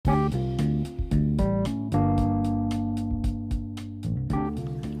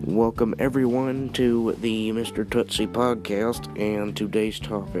Welcome everyone to the Mr. Tootsie podcast, and today's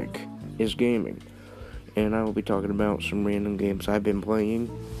topic is gaming. And I will be talking about some random games I've been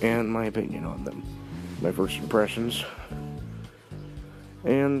playing and my opinion on them, my first impressions,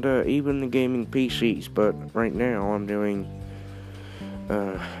 and even the gaming PCs. But right now I'm doing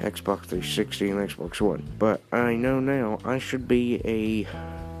Xbox 360 and Xbox One. But I know now I should be a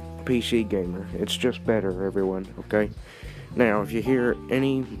PC gamer. It's just better, everyone, okay? Now, if you hear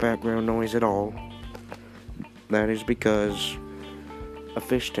any background noise at all, that is because a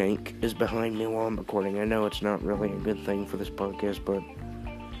fish tank is behind me while I'm recording. I know it's not really a good thing for this podcast, but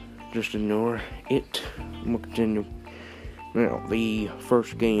just ignore it. We'll continue. Now, the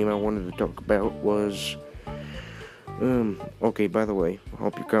first game I wanted to talk about was, okay, by the way, I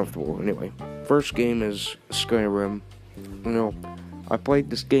hope you're comfortable. Anyway, first game is Skyrim. I played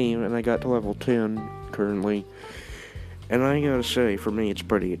this game and I got to level 10 currently. And I gotta say, for me, it's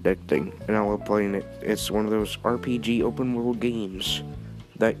pretty addicting, and I love playing it. It's one of those RPG open-world games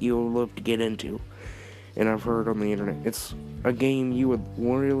that you'll love to get into. And I've heard on the internet, it's a game you would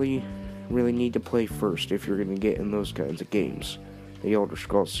really need to play first if you're gonna get in those kinds of games. The Elder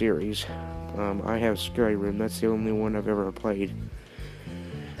Scrolls series. I have Skyrim, that's the only one I've ever played.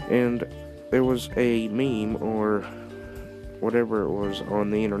 And there was a meme, or whatever it was on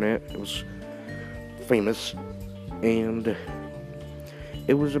the internet, it was famous. And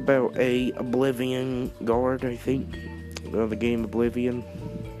it was about a Oblivion guard, I think, the game Oblivion.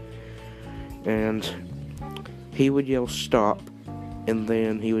 And he would yell stop, and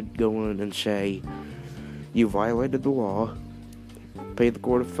then he would go in and say, "You violated the law, pay the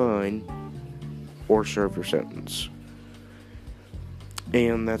court a fine, or serve your sentence."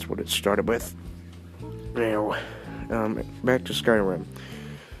 And that's what it started with. Now, back to Skyrim.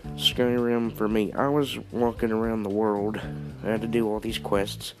 Skyrim, for me, I was walking around the world. I had to do all these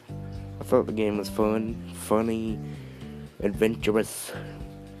quests. I thought the game was fun, funny, adventurous.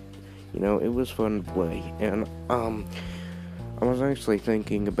 It was fun to play. And, I was actually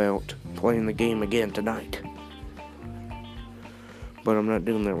thinking about playing the game again tonight. But I'm not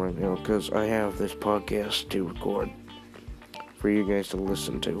doing that right now, because I have this podcast to record for you guys to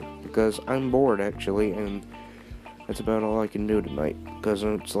listen to. Because I'm bored, actually, and that's about all I can do tonight, because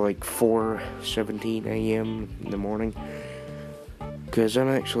it's like 4:17 a.m. in the morning, because I'm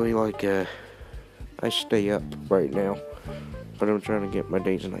actually I stay up right now, but I'm trying to get my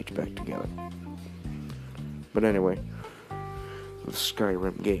days and nights back together. But anyway, the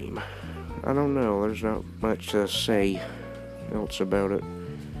Skyrim game, I don't know, there's not much to say else about it.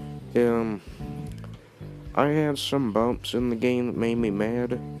 I had some bumps in the game that made me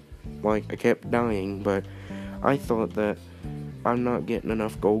mad, I kept dying, but I thought that I'm not getting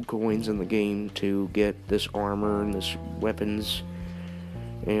enough gold coins in the game to get this armor and this weapons,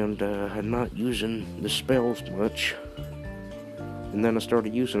 and I'm not using the spells much. And then I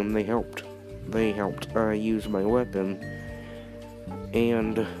started using them. They helped. I use my weapon,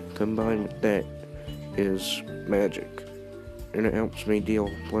 and combined with that is magic, and it helps me deal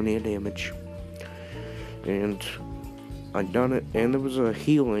plenty of damage. And I done it, and there was a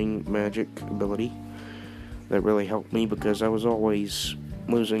healing magic ability that really helped me, because I was always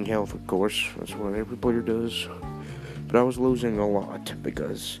losing health, of course. That's what every player does. But I was losing a lot,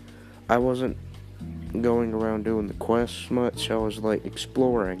 because I wasn't going around doing the quests much. I was,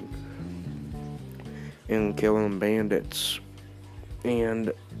 exploring and killing bandits.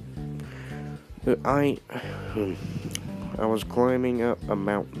 And I was climbing up a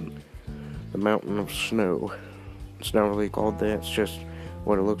mountain. The mountain of snow. It's not really called that, it's just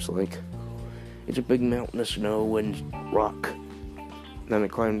what it looks like. It's a big mountain of snow and rock. Then I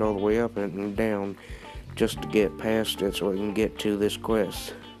climbed all the way up it and down just to get past it so I can get to this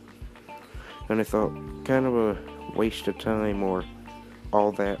quest. And I thought, kind of a waste of time or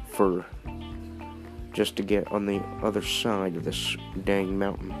all that for just to get on the other side of this dang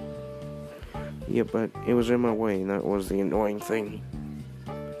mountain. Yeah, but it was in my way, and that was the annoying thing.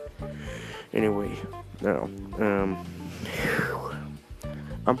 Anyway, now,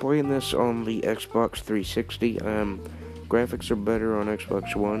 I'm playing this on the Xbox 360. Graphics are better on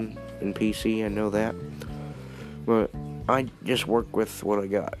Xbox One and PC, I know that. But I just work with what I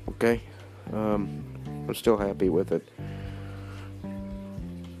got, okay? I'm still happy with it.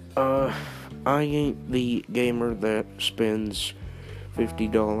 I ain't the gamer that spends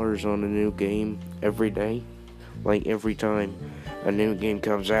 $50 on a new game every day. Every time a new game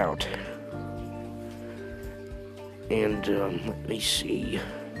comes out. And, let me see.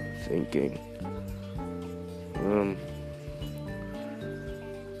 Thinking.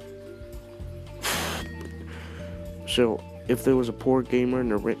 So, if there was a poor gamer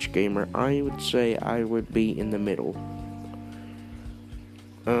and a rich gamer, I would say I would be in the middle.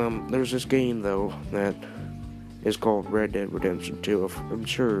 There's this game, though, that is called Red Dead Redemption 2. I'm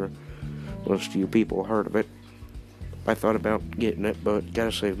sure most of you people heard of it. I thought about getting it, but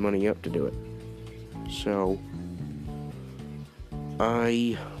gotta save money up to do it. So,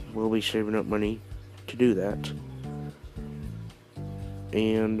 I will be saving up money to do that.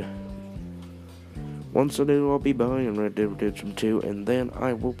 And once I do, I'll be buying Red Dead Redemption 2, and then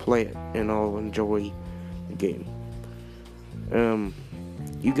I will play it, and I'll enjoy the game.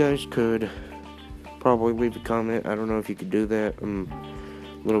 You guys could probably leave a comment. I don't know if you could do that. I'm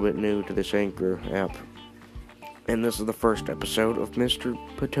a little bit new to this Anchor app. And this is the first episode of Mr.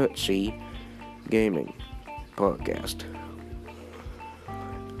 Patutsi Gaming Podcast.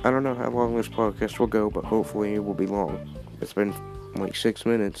 I don't know how long this podcast will go, but hopefully it will be long. It's been like 6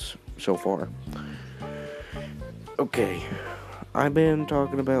 minutes so far. Okay, I've been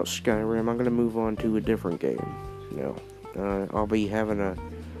talking about Skyrim. I'm going to move on to a different game now. I'll be having a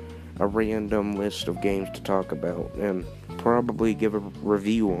random list of games to talk about and probably give a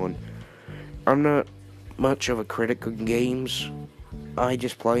review on. I'm not much of a critic of games. I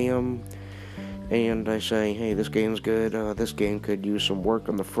just play them and I say, hey, this game's good. This game could use some work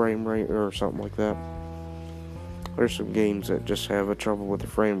on the frame rate or something like that. There's some games that just have a trouble with the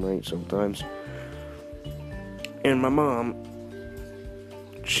frame rate sometimes. And my mom,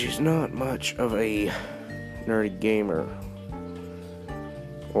 she's not much of a nerdy gamer,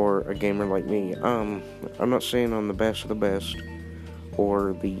 or a gamer like me. I'm not saying I'm the best of the best,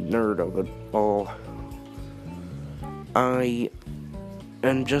 or the nerd of it all. I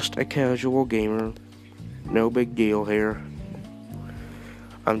am just a casual gamer. No big deal here.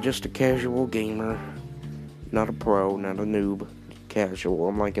 I'm just a casual gamer. Not a pro, not a noob. Casual.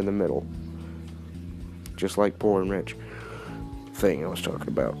 I'm like in the middle. Just like poor and rich thing I was talking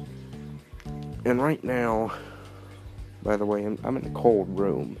about. And right now, by the way, I'm in a cold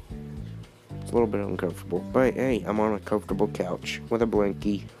room. It's a little bit uncomfortable. But hey, I'm on a comfortable couch with a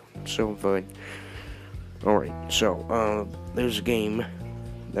blankie. So fun. Alright, so, there's a game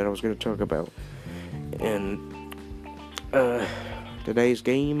that I was going to talk about. And, today's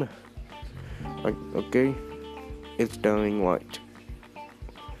game, okay, it's Dying Light.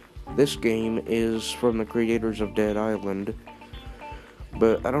 This game is from the creators of Dead Island,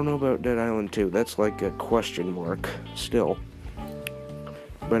 but I don't know about Dead Island 2. That's like a question mark still.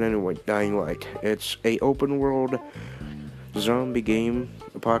 But anyway, Dying Light. It's a open world zombie game,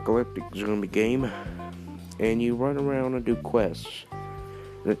 apocalyptic zombie game, and you run around and do quests.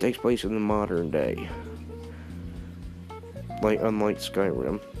 And it takes place in the modern day, like unlike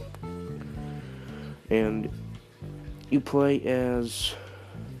Skyrim. And you play as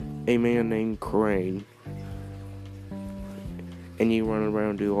a man named Crane, and you run around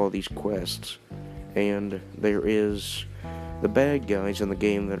and do all these quests. And there is the bad guys in the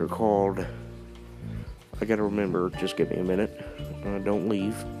game that are called, I gotta remember, just give me a minute, don't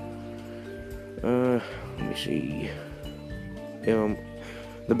leave. Let me see.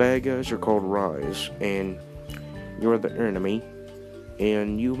 The bad guys are called Rise, and you're the enemy,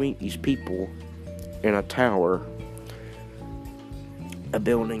 and you meet these people in a tower, a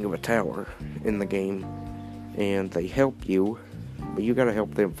building of a tower in the game, and they help you, but you gotta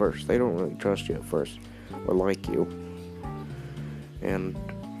help them first. They don't really trust you at first, or like you, and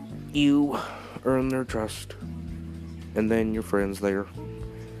you earn their trust, and then your friends there,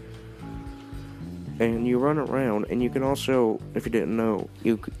 and you run around. And you can also, if you didn't know,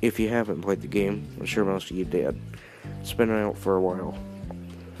 if you haven't played the game, I'm sure most of you did, it's been out for a while,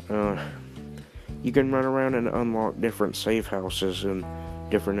 you can run around and unlock different safe houses in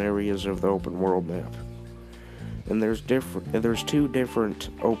different areas of the open world map. And there's two different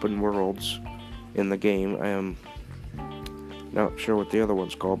open worlds in the game. I am not sure what the other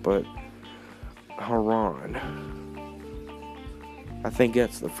one's called, but Haran, I think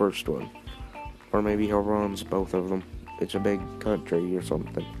that's the first one. Or maybe Haran's both of them. It's a big country or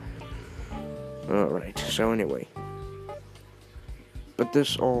something. Alright, so anyway. But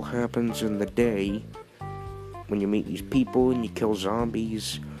this all happens in the day, when you meet these people and you kill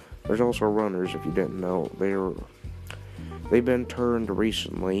zombies. There's also runners, if you didn't know. They've been turned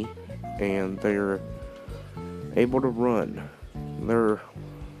recently, and they're able to run. Their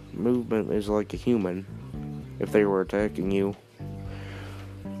movement is like a human, if they were attacking you.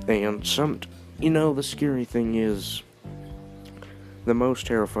 And the scary thing is, the most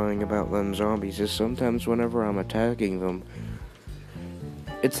terrifying about them zombies is sometimes whenever I'm attacking them,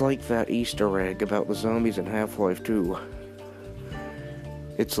 it's like that Easter egg about the zombies in Half-Life 2.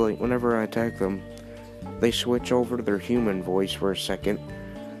 It's like whenever I attack them, they switch over to their human voice for a second,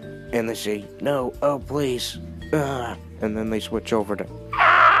 and they say, "No, oh please," and then they switch over to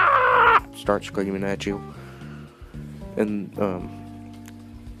start screaming at you, and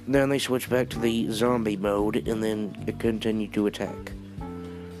then they switch back to the zombie mode, and then continue to attack.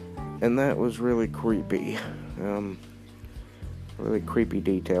 And that was really creepy. Really creepy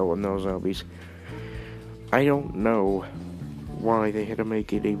detail in those zombies. I don't know why they had to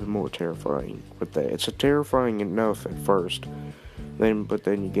make it even more terrifying with that. It's terrifying enough at first, but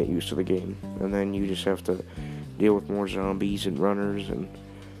then you get used to the game, and then you just have to deal with more zombies and runners and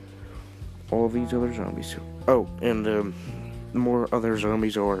all these other zombies. Oh, and more other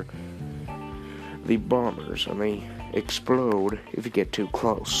zombies are the bombers, and they explode if you get too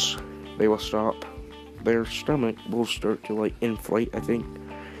close. They will stop. Their stomach will start to like inflate, I think,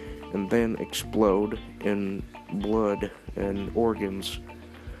 and then explode in blood and organs,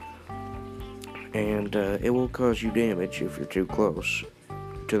 and it will cause you damage if you're too close,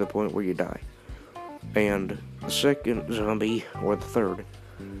 to the point where you die. And the second zombie, or the third,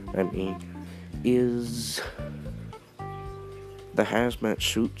 I mean, is the hazmat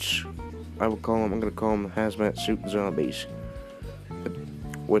suits. I'm gonna call them hazmat suit zombies,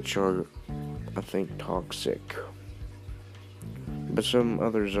 which are, I think, toxic. But some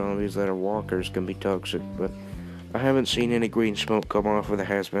other zombies that are walkers can be toxic, but I haven't seen any green smoke come off of the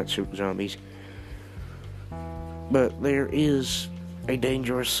hazmat suit zombies. But there is a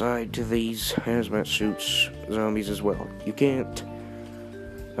dangerous side to these hazmat suits zombies as well. You can't,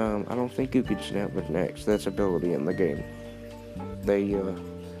 I don't think you can snap their necks. That's ability in the game. They,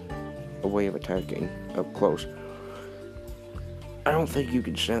 a way of attacking up close. I don't think you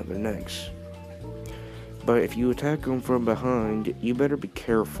can snap their necks. But if you attack them from behind, you better be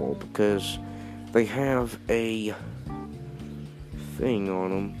careful, because they have a thing on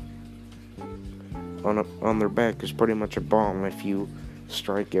them. On their back is pretty much a bomb if you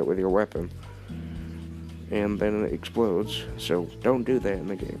strike it with your weapon. And then it explodes, so don't do that in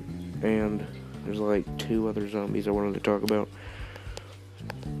the game. And there's like 2 other zombies I wanted to talk about.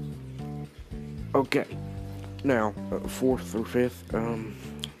 Okay, now, 4th or 5th,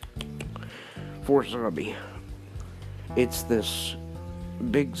 4th zombie. It's this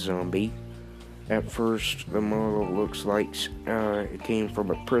big zombie. At first, the model looks like it came from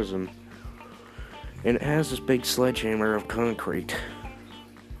a prison. And it has this big sledgehammer of concrete.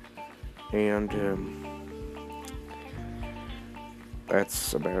 And,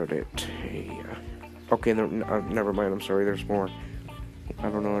 that's about it. Yeah. Okay, never mind, I'm sorry, there's more. I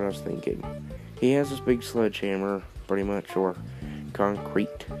don't know what I was thinking. He has this big sledgehammer, pretty much, or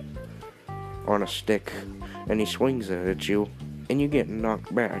concrete, on a stick, and he swings it at you, and you get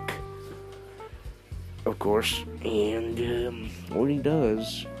knocked back, of course. And what he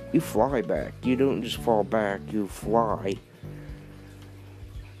does, you fly back. You don't just fall back, you fly.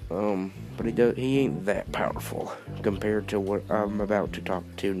 But he ain't that powerful compared to what I'm about to talk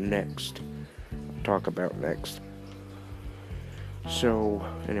about next. So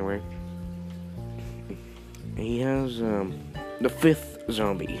anyway, he has the 5th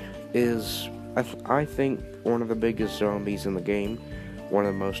zombie is, I think, one of the biggest zombies in the game, one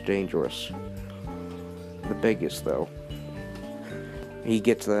of the most dangerous. The biggest, though. He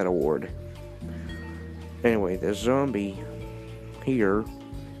gets that award. Anyway, the zombie here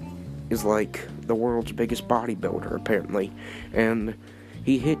is like the world's biggest bodybuilder, apparently. And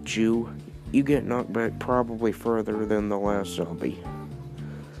he hits you, you get knocked back probably further than the last zombie.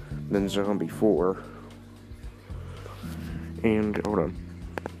 Than zombie 4. And, hold on.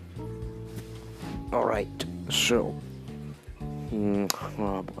 Alright, so.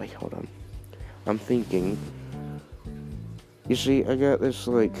 Oh boy, hold on. I'm thinking. You see, I got this,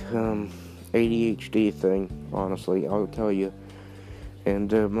 like, ADHD thing, honestly, I'll tell you.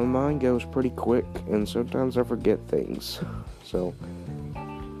 And, my mind goes pretty quick, and sometimes I forget things. So,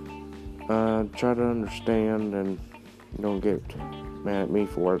 try to understand, and don't get mad at me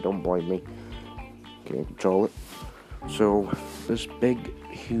for it, don't blame me. Can't control it. So, this big,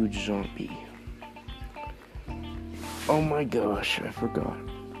 huge zombie. Oh my gosh, I forgot.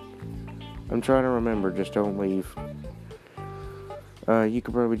 I'm trying to remember, just don't leave. You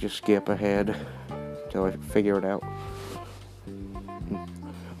could probably just skip ahead until I figure it out.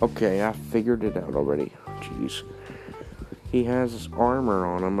 Okay, I figured it out already. Jeez. He has this armor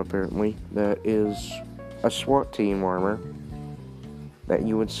on him, apparently, that is a SWAT team armor that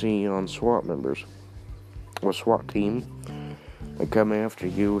you would see on SWAT members. A SWAT team, they come after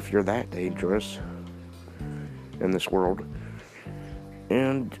you if you're that dangerous in this world.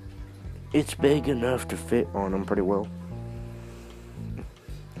 And it's big enough to fit on him pretty well.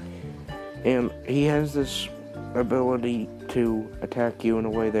 And he has this ability to attack you in a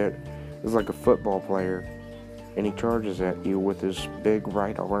way that is like a football player, and he charges at you with his big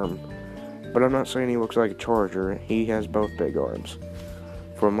right arm. But I'm not saying he looks like a charger. He has both big arms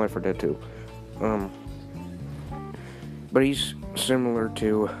from Left 4 Dead 2. But he's similar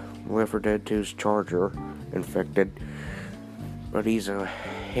to Left 4 Dead 2's Charger, Infected, but he's a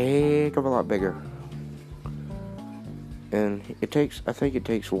heck of a lot bigger. And I think it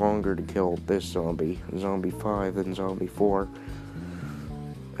takes longer to kill this zombie, Zombie 5, than Zombie 4.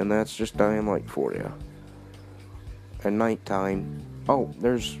 And that's just Dying Light for you. At nighttime, oh,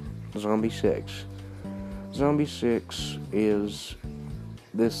 there's Zombie 6. Zombie 6 is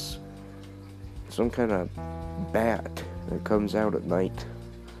some kind of bat that comes out at night,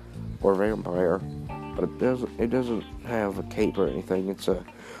 or vampire, but it doesn't have a cape or anything. It's a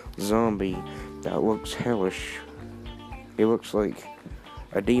zombie that looks hellish. He looks like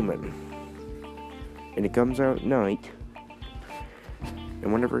a demon, and he comes out at night,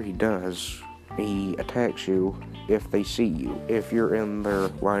 and whenever he does, he attacks you if they see you, if you're in their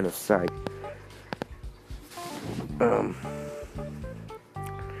line of sight.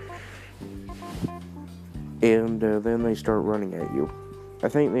 And then they start running at you. I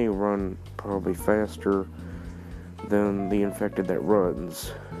think they run probably faster than the infected that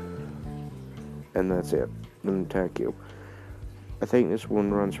runs. And that's it. Then attack you. I think this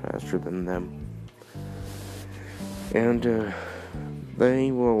one runs faster than them. And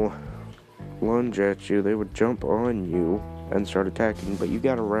they will lunge at you. They would jump on you and start attacking, but you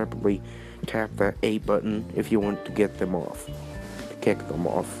gotta rapidly tap that A button if you want to get them off, to kick them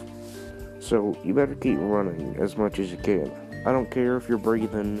off. So you better keep running as much as you can. I don't care if you're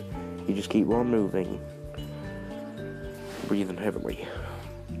breathing, you just keep on moving. Breathing heavily.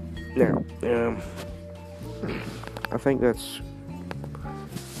 Now, I think that's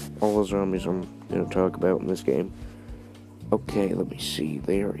all the zombies I'm going to talk about in this game. Okay, let me see.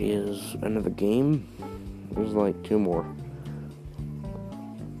 There is another game. There's like 2 more.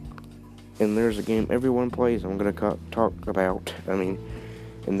 And there's a game everyone plays I'm going to talk about,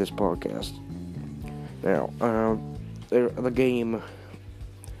 in this podcast. Now, the game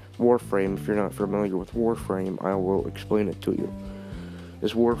Warframe, if you're not familiar with Warframe, I will explain it to you.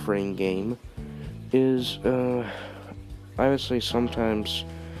 This Warframe game is, I would say sometimes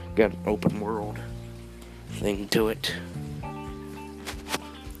got an open world thing to it.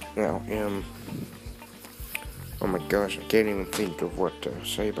 Now, oh my gosh, I can't even think of what to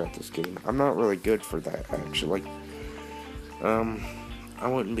say about this game. I'm not really good for that, actually. I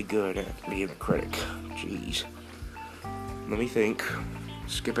wouldn't be good at being a critic. Jeez. Let me think.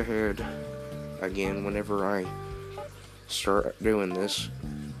 Skip ahead again whenever I start doing this.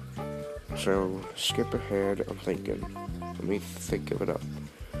 So, skip ahead, I'm thinking. Let me think of it up.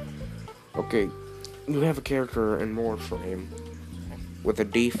 Okay, you have a character in Warframe with a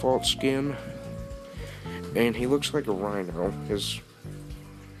default skin, and he looks like a rhino. His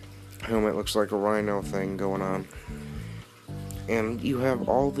helmet looks like a rhino thing going on. And you have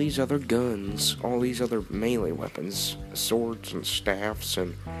all these other guns, all these other melee weapons, swords and staffs,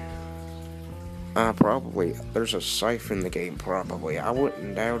 and probably there's a scythe in the game, probably. I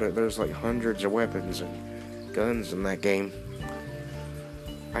wouldn't doubt it. There's like hundreds of weapons and guns in that game.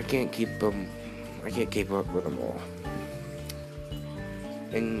 I can't keep up with them all.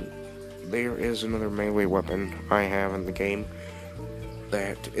 And there is another melee weapon I have in the game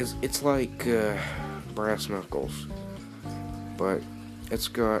it's like brass knuckles, but it's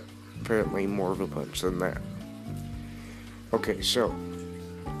got apparently more of a punch than that. Okay, so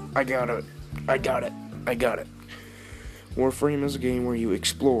I got it. Warframe is a game where you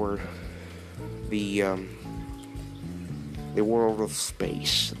explore the world of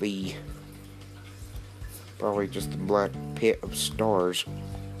space, probably just a black pit of stars,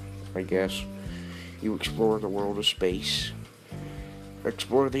 I guess. You explore the world of space,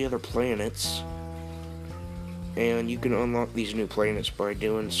 explore the other planets, and you can unlock these new planets by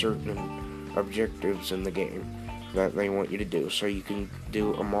doing certain objectives in the game that they want you to do. So you can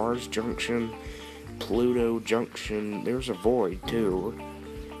do a Mars junction, Pluto junction, there's a void too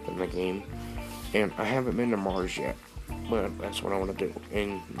in the game, and I haven't been to Mars yet, but that's what I want to do.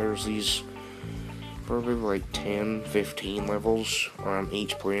 And there's these probably like 10, 15 levels on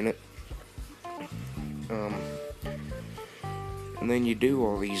each planet. And then you do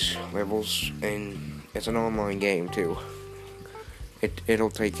all these levels, and it's an online game too. It'll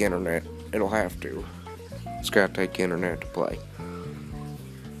take internet. It'll have to. It's gotta take internet to play.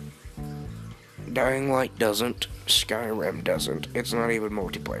 Dying Light doesn't. Skyrim doesn't. It's not even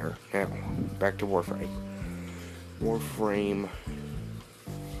multiplayer. Now, back to Warframe. Warframe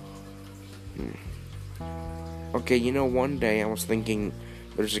Okay, one day I was thinking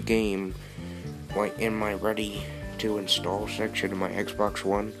there's a game, like, in my ready to install section of my Xbox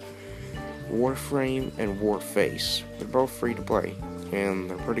One. Warframe and Warface. They're both free to play, and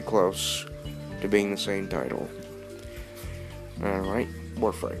they're pretty close to being the same title. Alright,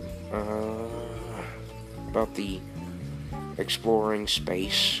 Warframe. About the exploring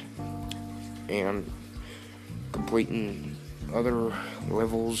space and completing other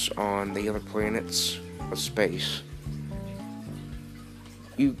levels on the other planets of space.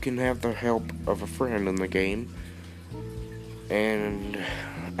 You can have the help of a friend in the game, and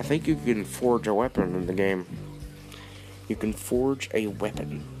I think you can forge a weapon in the game. You can forge a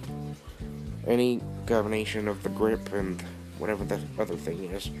weapon. Any combination of the grip and whatever the other thing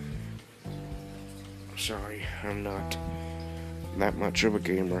is. Sorry, I'm not that much of a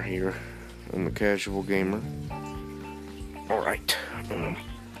gamer here. I'm a casual gamer. Alright.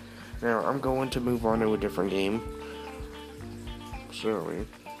 Now, I'm going to move on to a different game. Sorry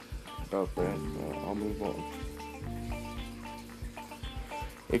about that. I'll move on.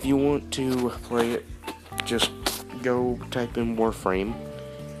 If you want to play it, just go type in Warframe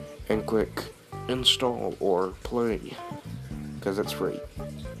and click install or play, because it's free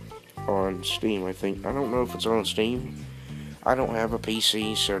on Steam, I think. I don't know if it's on Steam. I don't have a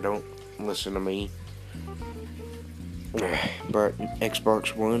PC, so don't listen to me. But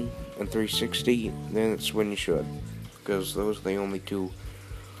Xbox One and 360, then it's when you should, because those are the only two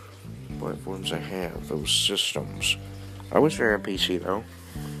platforms I have, those systems. I wish I had a PC though.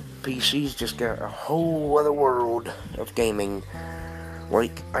 PC's just got a whole other world of gaming.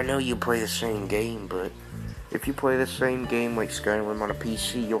 Like, I know you play the same game, but if you play the same game like Skyrim on a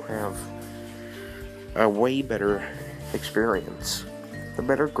PC, you'll have a way better experience. The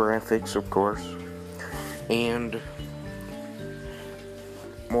better graphics, of course, and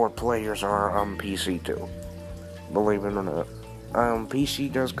more players are on PC too, believe it or not.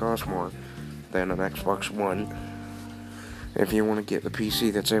 PC does cost more than an Xbox One. If you want to get the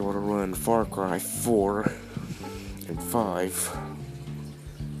PC that's able to run Far Cry 4 and 5,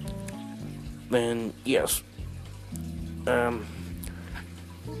 then yes, there's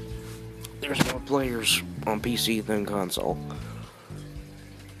more players on PC than console.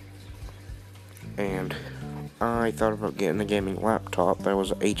 And I thought about getting a gaming laptop. That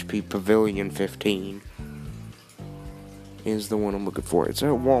was an HP Pavilion 15 is the one I'm looking for. It's at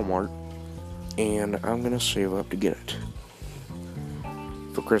Walmart, and I'm gonna save up to get it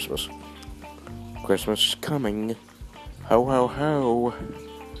for Christmas. Christmas is coming. Ho ho ho.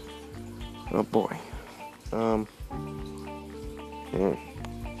 Oh boy.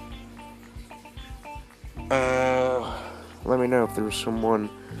 Let me know if there's someone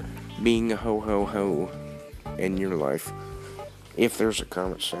being a ho ho ho in your life. If there's a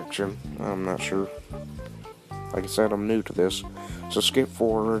comment section, I'm not sure. Like I said, I'm new to this, so skip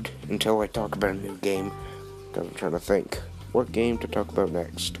forward until I talk about a new game, because I'm trying to think what game to talk about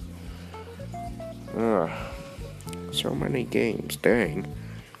next. So many games, dang.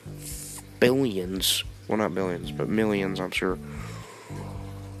 Billions. Well, not billions, but millions, I'm sure.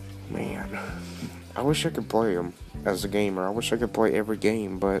 Man, I wish I could play them as a gamer. I wish I could play every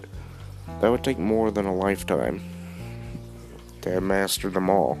game, but that would take more than a lifetime to master them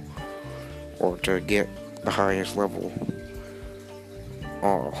all, or to get the highest level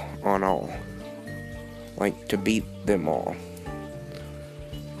on all. Like, to beat them all.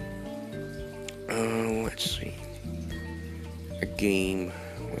 Let's see. A game.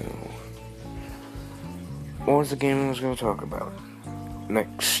 Well, what was the game I was going to talk about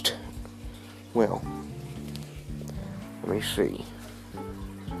next? Well, let me see.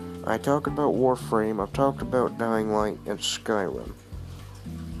 I talked about Warframe. I've talked about Dying Light and Skyrim.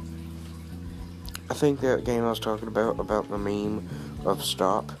 I think that game I was talking about the meme of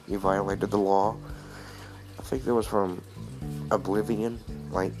stop, you violated the law. I think that was from Oblivion,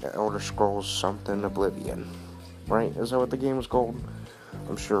 like Elder Scrolls something Oblivion. Right? Is that what the game was called?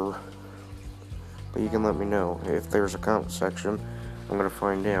 I'm sure. But you can let me know if there's a comment section. I'm gonna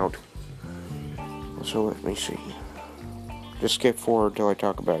find out. So let me see. Just skip forward till I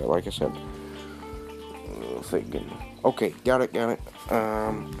talk about it, like I said. Thinking. Okay, got it.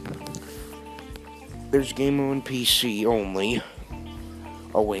 There's game on PC only.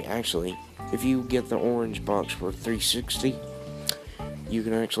 Oh wait, actually, if you get the orange box for 360, you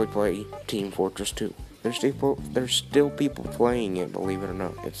can actually play Team Fortress 2. There's still people playing it, believe it or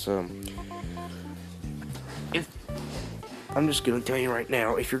not. It's I'm just gonna tell you right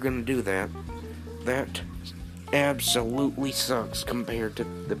now, if you're gonna do that, that absolutely sucks compared to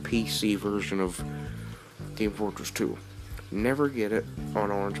the PC version of Team Fortress 2. never get it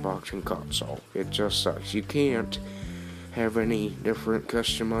on Orange Box and console. It just sucks. You can't have any different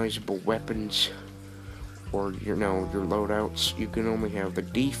customizable weapons or your loadouts. You can only have the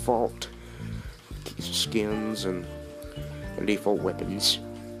default skins and the default weapons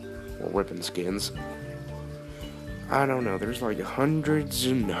or weapon skins. I don't know, there's like hundreds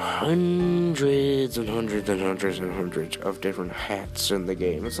and hundreds and hundreds and hundreds and hundreds of different hats in the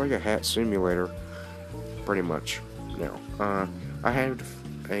game. It's like a hat simulator, pretty much. Now, I had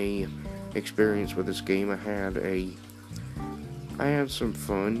a experience with this game. I had some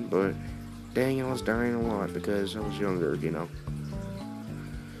fun, but dang, I was dying a lot because I was younger,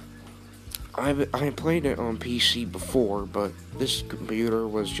 I played it on PC before, but this computer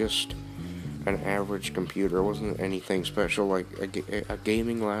was just an average computer. It wasn't anything special, like a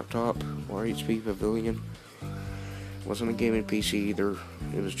gaming laptop or HP Pavilion. It wasn't a gaming PC either.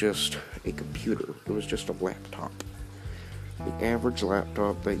 It was just a computer. It was just a laptop. The average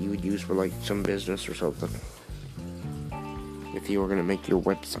laptop that you would use for like some business or something. If you were going to make your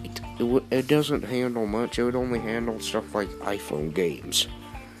website. It doesn't handle much. It would only handle stuff like iPhone games.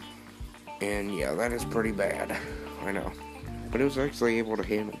 And yeah, that is pretty bad. I know. But it was actually able to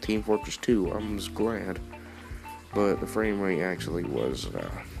handle Team Fortress 2. I was glad. But the frame rate actually was,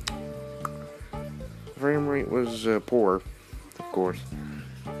 poor, of course.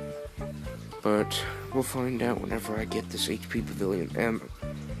 But we'll find out whenever I get this HP Pavilion. And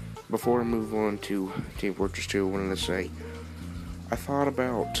before I move on to Team Fortress 2, I wanted to say, I thought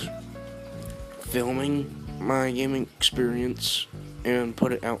about filming my gaming experience and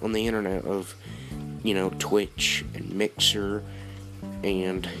put it out on the internet of, Twitch and Mixer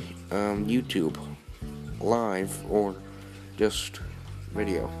and YouTube live or just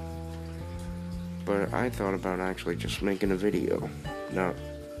video. But I thought about actually just making a video, not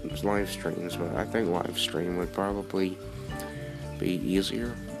live streams, but I think live stream would probably be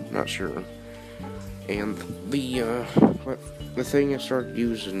easier, not sure. And the thing I started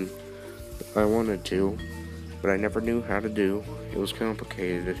using, I wanted to, but I never knew how to do. It was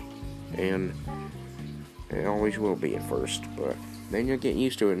complicated, and it always will be at first, but then you'll get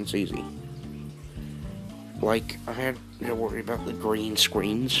used to it and it's easy. Like, I had to worry about the green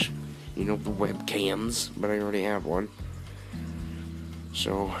screens, the webcams, but I already have one.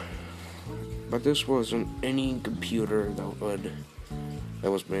 So, but this wasn't any computer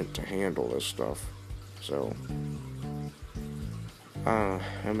that was meant to handle this stuff. So, I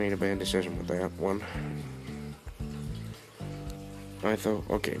made a bad decision with that one. I thought,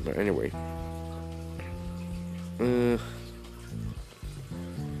 okay, but anyway.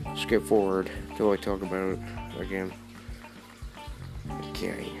 Skip forward till I talk about it again.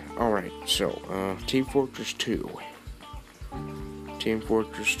 Okay, alright, so, Team Fortress 2. Team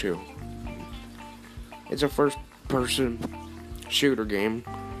Fortress 2. It's a first-person shooter game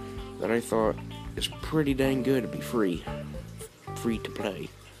that I thought is pretty dang good to be free to play.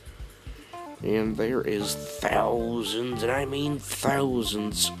 And there is thousands, and I mean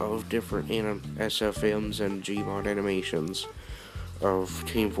thousands, of different SFMs and Gmod animations of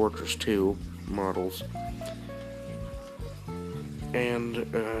Team Fortress 2 models. And,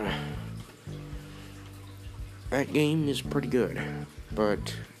 that game is pretty good,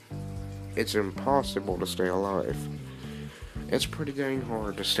 but it's impossible to stay alive. It's pretty dang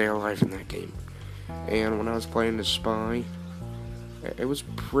hard to stay alive in that game. And when I was playing as Spy, it was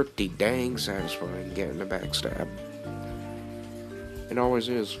pretty dang satisfying getting a backstab. It always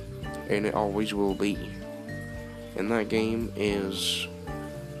is, and it always will be. And that game is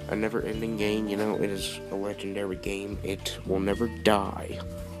a never-ending game, it is a legendary game. It will never die.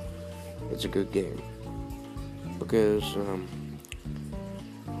 It's a good game. Because,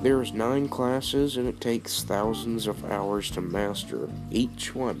 there's 9 classes, and it takes thousands of hours to master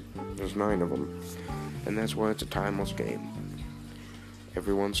each one. There's 9 of them. And that's why it's a timeless game.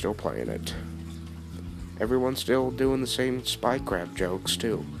 Everyone's still playing it. Everyone's still doing the same Spycraft jokes,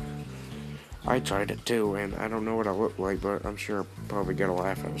 too. I tried it, too, and I don't know what I look like, but I'm sure I'll probably get a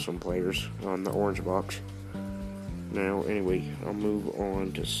laugh out of some players on the Orange Box. Now, anyway, I'll move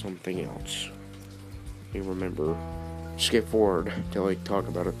on to something else. You remember, skip forward till I talk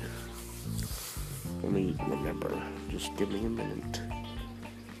about it. Let me remember. Just give me a minute.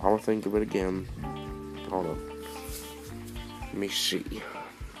 I'll think of it again. Hold on. Let me see.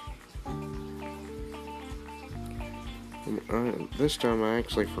 This time I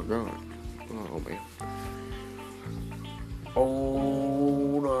actually forgot. Oh, man.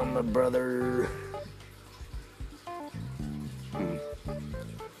 Hold on, my brother.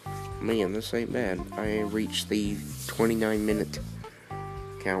 Man, this ain't bad. I reached the 29-minute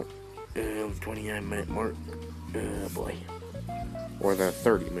count. 29-minute mark. Oh, boy. or the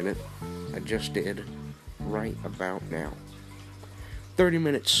 30-minute I just did right about now. 30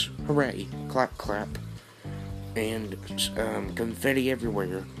 minutes, hooray, clap, clap, and confetti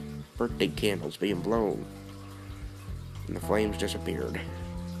everywhere, birthday candles being blown, and the flames disappeared,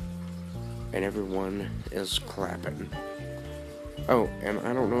 and everyone is clapping. Oh, and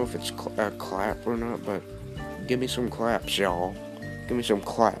I don't know if it's a clap or not, but give me some claps, y'all. Give me some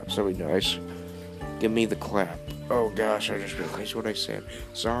claps, that'd be nice. Give me the clap. Oh gosh, I just realized what I said.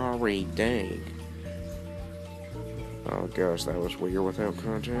 Sorry, dang. Oh gosh, that was weird without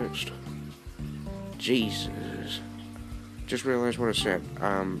context. Jesus. Just realized what I said.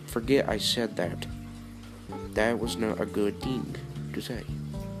 Forget I said that. That was not a good thing to say.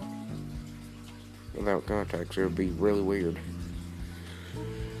 Without context, it would be really weird.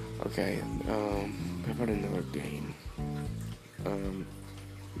 Okay, how about another game?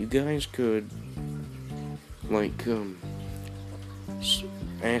 You guys could, like,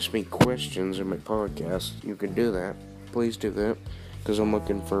 ask me questions in my podcast. You can do that. Please do that, because I'm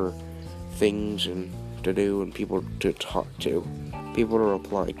looking for things and to do and people to talk to, people to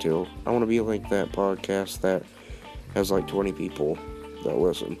reply to. I want to be like that podcast that has like 20 people that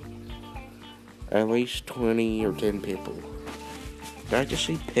listen. At least 20 or 10 people. Did I just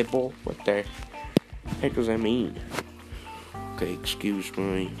say people? What the heck does that mean? Okay, excuse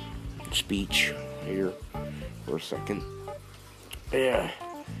my speech here for a second. Yeah.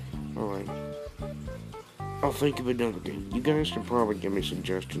 Alright. I'll think of another game. You guys can probably give me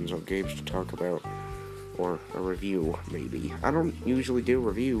suggestions on games to talk about. Or a review, maybe. I don't usually do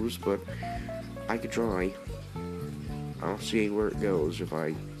reviews, but I could try. I'll see where it goes if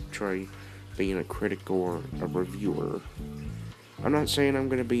I try being a critic or a reviewer. I'm not saying I'm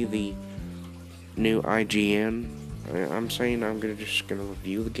gonna be the new IGN. I'm saying I'm just gonna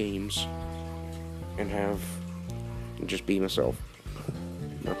review the games and just be myself.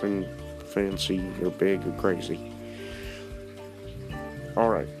 Nothing fancy or big or crazy.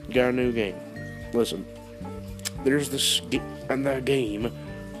 Alright, got a new game. Listen, there's this game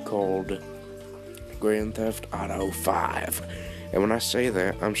called Grand Theft Auto 5. And when I say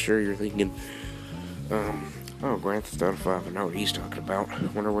that, I'm sure you're thinking, oh, Grand Theft Auto 5, I know what he's talking about. I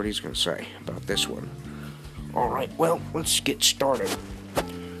wonder what he's going to say about this one. Alright, well, let's get started.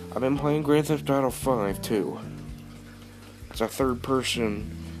 I've been playing Grand Theft Auto 5, too. It's a third-person,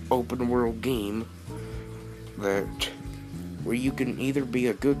 open-world game where you can either be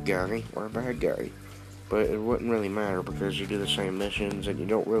a good guy or a bad guy. But it wouldn't really matter because you do the same missions and you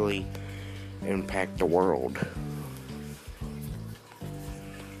don't really impact the world.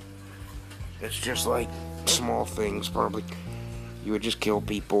 It's just like small things, probably. You would just kill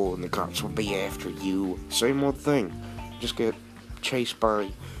people and the cops would be after you. Same old thing. Just get chased by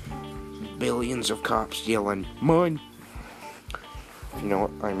billions of cops yelling, "Mine!" You know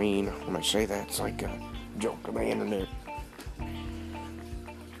what I mean when I say that? It's like a joke on the internet.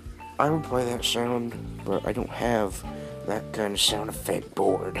 I would play that sound, but I don't have that kind of sound effect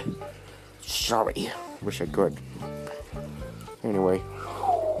board. Sorry. Wish I could. Anyway.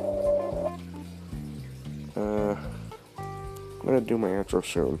 I'm gonna do my intro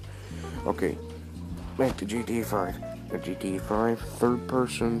soon. Okay. Back to GTA 5. The GTA 5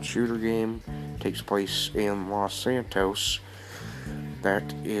 third-person shooter game takes place in Los Santos. That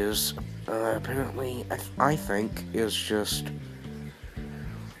is, apparently, I think, is just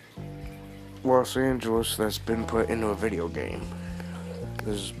Los Angeles that's been put into a video game.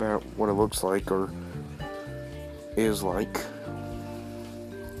 This is about what it looks like, or is like,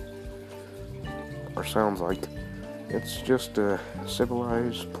 or sounds like. It's just a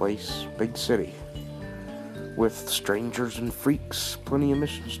civilized place, big city, with strangers and freaks. Plenty of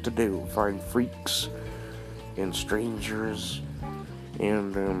missions to do. Find freaks and strangers,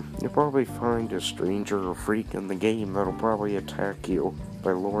 and you'll probably find a stranger or freak in the game that'll probably attack you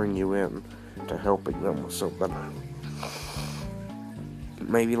by luring you in to helping them with something.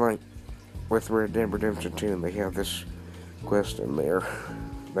 Maybe like with Red Dead Redemption 2, they have this quest in there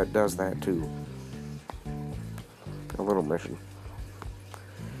that does that too. A little mission.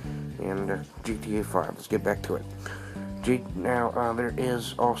 And GTA 5, let's get back to it. Now, there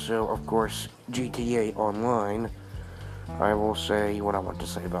is also, of course, GTA Online. I will say what I want to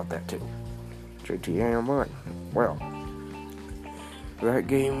say about that too. GTA Online. Well, that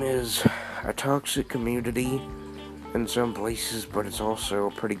game is a toxic community in some places, but it's also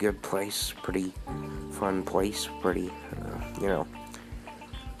a pretty good place, pretty fun place, pretty,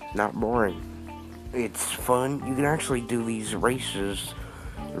 not boring. It's fun. You can actually do these races.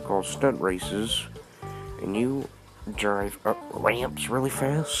 They're called stunt races, and you drive up ramps really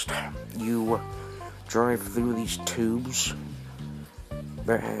fast. You drive through these tubes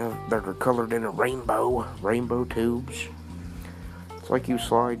that are colored in a rainbow tubes. It's like you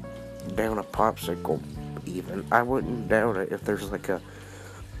slide down a popsicle. Even I wouldn't doubt it if there's like a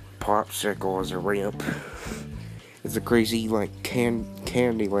popsicle as a ramp. It's a crazy like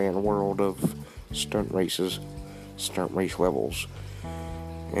Candyland world of stunt race levels.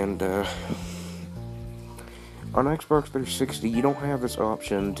 And on Xbox 360, you don't have this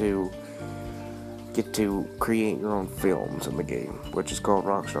option to get to create your own films in the game, which is called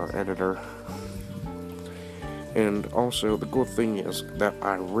Rockstar Editor. And also, the cool thing is that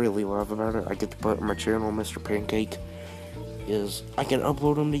I really love about it, I get to put on my channel, Mr. Pancake, is I can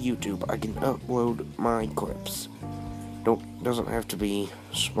upload them to YouTube. I can upload my clips. Doesn't have to be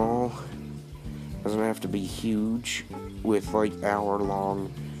small, doesn't have to be huge with like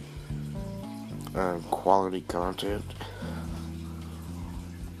hour-long quality content.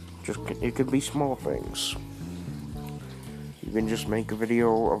 It could be small things. You can just make a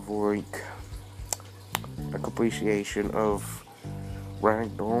video of like a completion of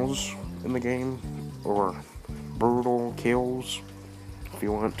ragdolls in the game, or brutal kills. If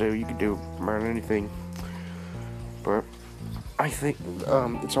you want to, you can do about anything. But I think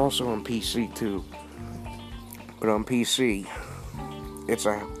it's also on PC too. But on PC, it's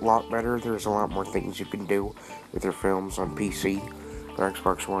a lot better. There's a lot more things you can do with your films on PC. The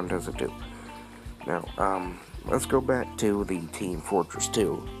Xbox One does it too. Now, let's go back to the Team Fortress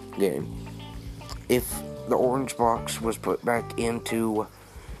 2 game. If the orange box was put back into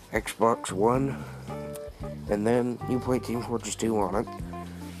Xbox One, and then you play Team Fortress 2 on it,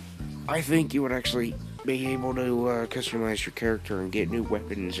 I think you would actually be able to customize your character and get new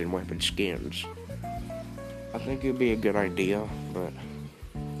weapons and weapon skins. I think it would be a good idea, but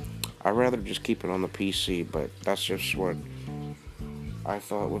I'd rather just keep it on the PC, but that's just what I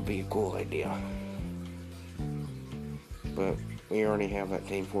thought would be a cool idea. But we already have that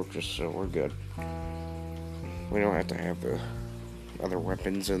Team Fortress, so we're good. We don't have to have the other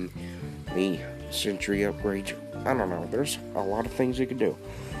weapons and the Sentry upgrades. I don't know, there's a lot of things you can do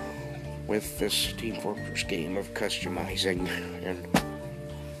with this Team Fortress game of customizing and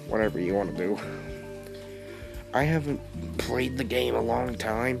whatever you want to do. I haven't played the game a long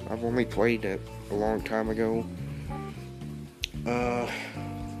time. I've only played it a long time ago.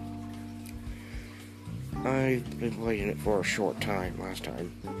 I've been playing it for a short time last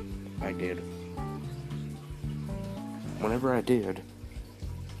time I did. Whenever I did,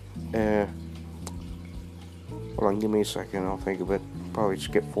 hold on, give me a second, I'll think of it. Probably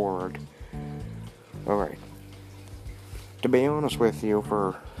skip forward. Alright. To be honest with you,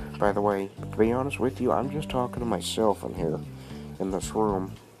 I'm just talking to myself in here, in this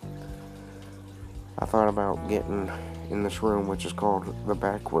room. I thought about getting in this room, which is called the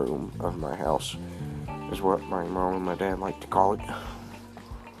back room of my house, is what my mom and my dad like to call it.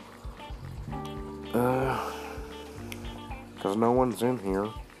 Because no one's in here,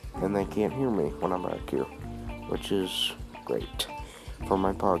 and they can't hear me when I'm back here, which is great for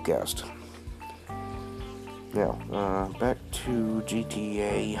my podcast. Now, back to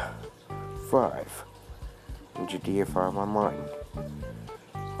GTA 5. GTA 5 Online.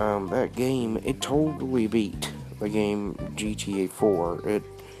 That game, it totally beat the game GTA 4. It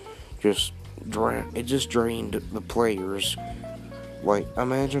just drained the players. Like,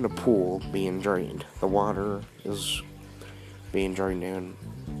 imagine a pool being drained. The water is being drained in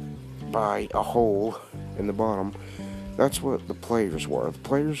by a hole in the bottom. That's what the players were. The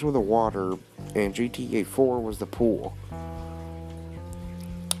players were the water, and GTA 4 was the pool.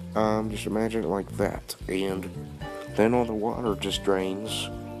 Just imagine it like that. And then all the water just drains.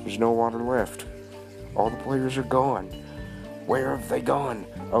 There's no water left. All the players are gone. Where have they gone?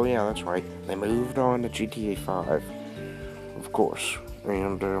 Oh yeah, that's right. They moved on to GTA 5. Of course.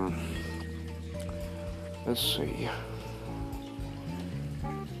 And, let's see.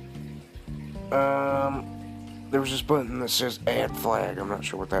 There was this button that says add flag. I'm not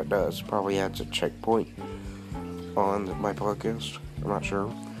sure what that does. Probably adds a checkpoint on my podcast. I'm not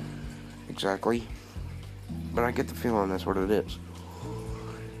sure exactly. But I get the feeling that's what it is.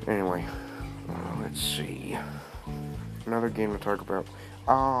 Anyway, let's see. Another game to talk about.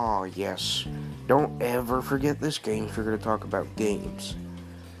 Oh, yes. Don't ever forget this game if you're going to talk about games.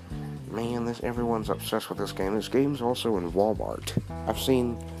 Man, everyone's obsessed with this game. This game's also in Walmart. I've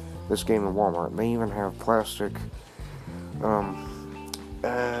seen this game in Walmart. They even have plastic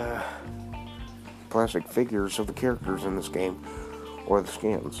figures of the characters in this game, or the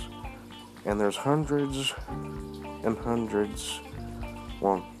skins. And there's hundreds and hundreds,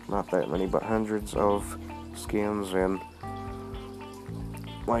 well, not that many, but hundreds of skins and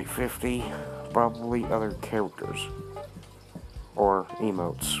like 50 probably other characters. or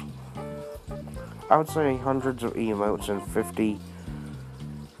emotes. I would say hundreds of emotes and 50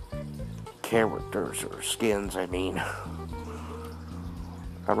 characters, or skins, I mean.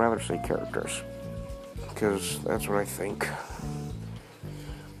 I'd rather say characters, because that's what I think.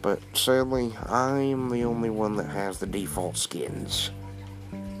 But sadly, I'm the only one that has the default skins.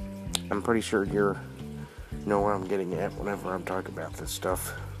 I'm pretty sure you know what I'm getting at whenever I'm talking about this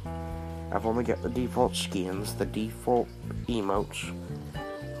stuff. I've only got the default skins, the default emotes.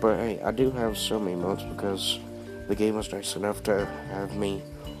 But hey, I do have some emotes because the game was nice enough to have me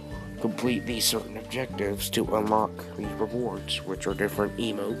complete these certain objectives to unlock these rewards, which are different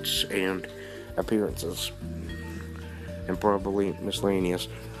emotes and appearances. And probably miscellaneous.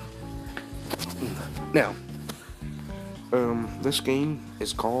 Now, this game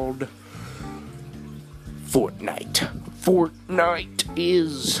is called Fortnite. Fortnite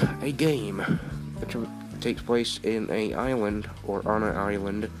is a game that takes place in an island, or on an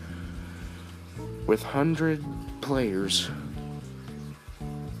island, with 100 players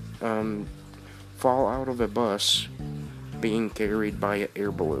fall out of a bus being carried by an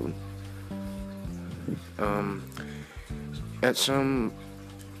air balloon. At some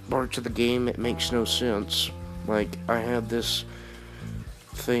parts of the game it makes no sense. Like, I had this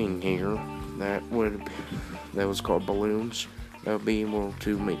thing here that was called balloons that would be able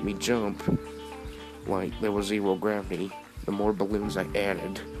to make me jump like there was zero gravity. The more balloons I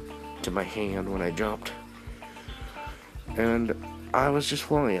added to my hand when I jumped, and I was just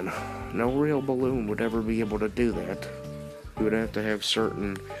flying. No real balloon would ever be able to do that. You would have to have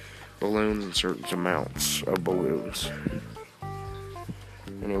certain balloons and certain amounts of balloons.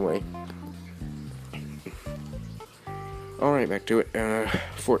 Anyway. Alright, back to it.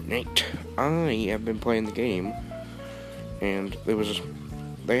 Fortnite. I have been playing the game, and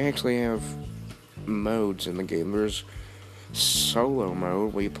they actually have modes in the game. There's solo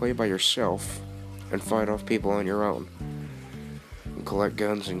mode, where you play by yourself and fight off people on your own, and collect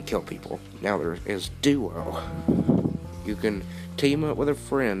guns and kill people. Now there is duo. You can team up with a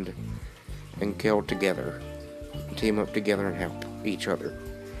friend and kill together. Team up together and help each other.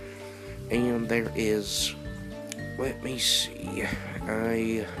 And there is, let me see,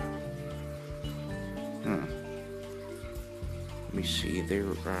 let me see,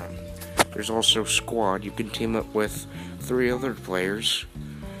 there's also squad. You can team up with 3 other players,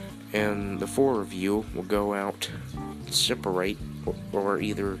 and the 4 of you will go out, separate, or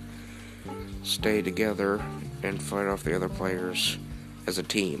either stay together and fight off the other players as a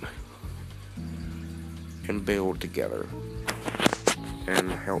team, and build together,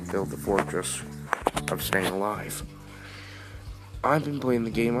 and help build the fortress of staying alive. I've been playing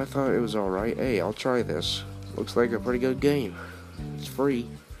the game. I thought it was alright. Hey, I'll try this. Looks like a pretty good game. It's free,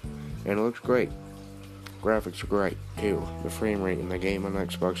 and it looks great. Graphics are great, too. The frame rate in the game on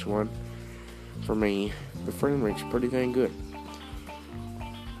Xbox One, for me, the frame rate's pretty dang good.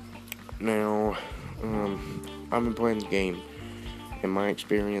 Now, I've been playing the game. In my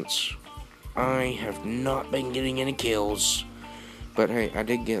experience, I have not been getting any kills. But hey, I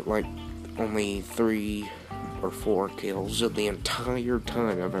did get like only 3 or 4 kills of the entire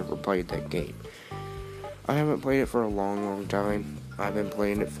time I've ever played that game. I haven't played it for a long time. I've been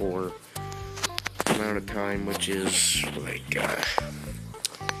playing it for an amount of time, which is like,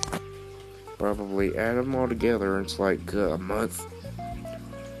 probably add them all together, it's like a month.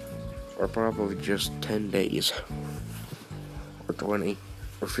 Or probably just 10 days. Or 20.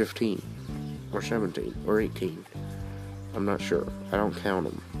 Or 15. Or 17. Or 18. I'm not sure. I don't count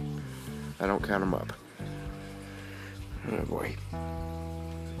them. I don't count them up. Oh boy.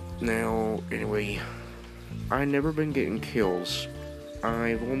 Now, anyway, I've never been getting kills.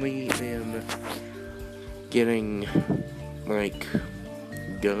 I've only been getting, like,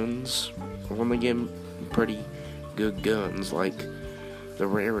 guns. I've only getting pretty good guns. Like, the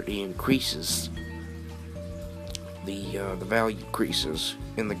rarity increases. The value increases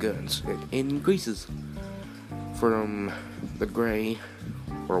in the guns. It increases from the gray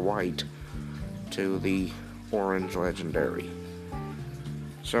or white to the orange legendary.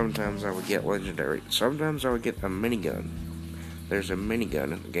 Sometimes I would get legendary. Sometimes I would get a minigun. There's a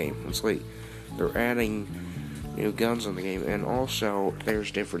minigun in the game. It's like they're adding new guns in the game, and also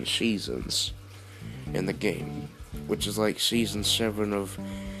there's different seasons in the game, which is like season 7 of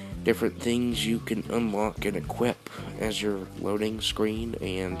different things you can unlock and equip as your loading screen,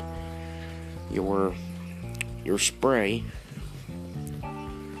 and your spray,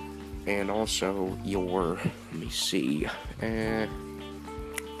 and also your, let me see,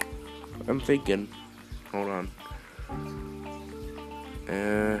 I'm thinking, hold on,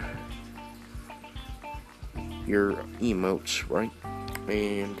 your emotes, right?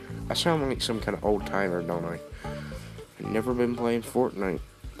 And I sound like some kind of old timer, don't I? I've never been playing Fortnite.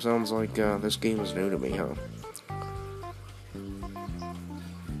 Sounds like this game is new to me, huh?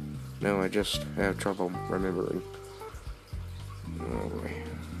 No, I just have trouble remembering. Alright.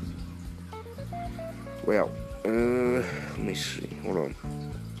 Well, let me see. Hold on.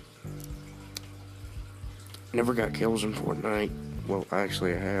 Never got kills in Fortnite. Well,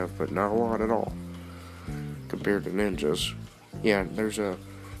 actually I have, but not a lot at all. Compared to ninjas. Yeah, there's a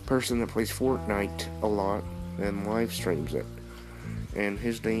person that plays Fortnite a lot and live streams it. And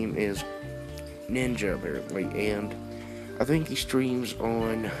his name is Ninja, apparently. And I think he streams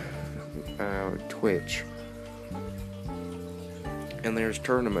on Twitch. And there's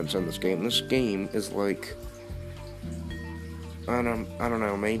tournaments in this game. This game is like, I don't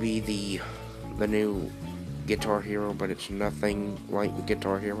know, maybe the new Guitar Hero, but it's nothing like the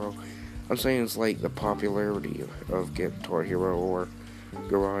Guitar Hero. I'm saying it's like the popularity of Guitar Hero or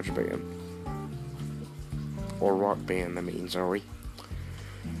GarageBand. Or Rock Band, I mean, sorry.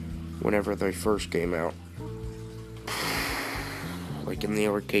 Whenever they first came out. Like in the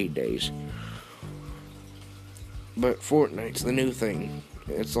arcade days. But Fortnite's the new thing.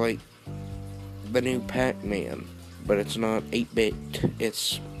 It's like the new Pac-Man. But it's not 8-bit.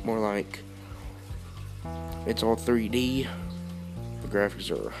 It's more like, it's all 3D. The graphics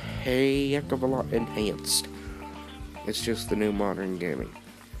are a heck of a lot enhanced. It's just the new modern gaming.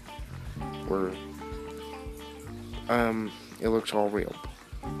 Where, it looks all real.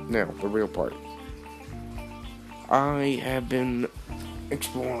 Now, the real part. I have been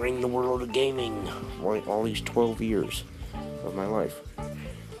exploring the world of gaming like all these 12 years of my life.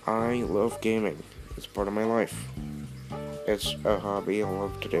 I love gaming. It's part of my life. It's a hobby I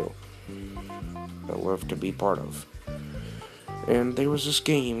love to do. I love to be part of. And there was this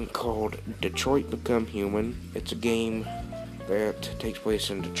game called Detroit Become Human. It's a game that takes place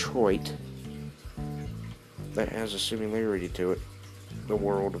in Detroit that has a similarity to it, the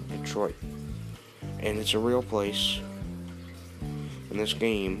world of Detroit. And it's a real place. And this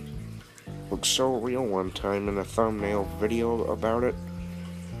game looked so real one time in a thumbnail video about it.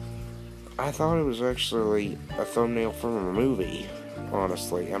 I thought it was actually a thumbnail from a movie,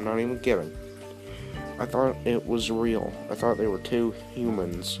 honestly. I'm not even kidding. I thought it was real. I thought there were two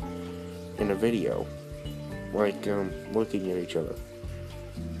humans in a video, like, looking at each other.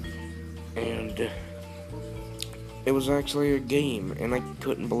 And it was actually a game, and I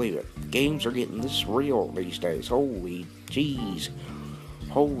couldn't believe it. Games are getting this real these days. Holy jeez.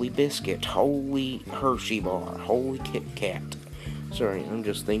 Holy biscuit. Holy Hershey bar. Holy Kit Kat. Sorry, I'm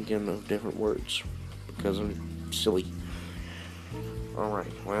just thinking of different words because I'm silly.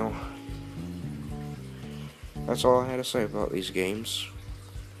 Alright, well, that's all I had to say about these games.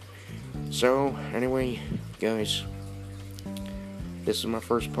 So, anyway, guys, this is my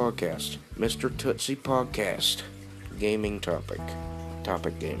first podcast, Mr. Tootsie Podcast, gaming topic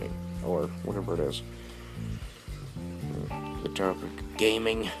gaming, or whatever it is. The topic,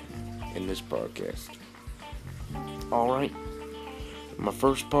 gaming, in this podcast. Alright, my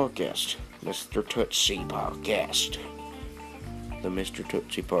first podcast, Mr. Tootsie Podcast. The Mr.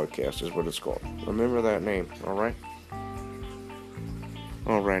 Tootsie Podcast is what it's called. Remember that name, alright?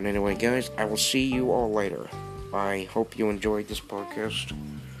 Alright, anyway, guys, I will see you all later. I hope you enjoyed this podcast.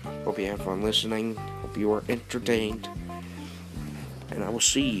 Hope you have fun listening. Hope you are entertained. And I will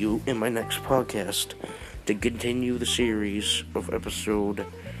see you in my next podcast to continue the series of episode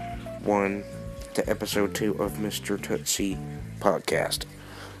 1 to episode 2 of Mr. Tootsie Podcast.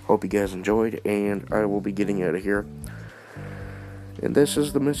 Hope you guys enjoyed, and I will be getting out of here. And this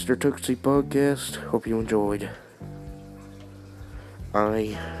is the Mr. Tootsie Podcast. Hope you enjoyed.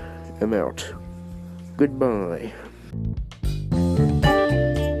 I am out. Goodbye.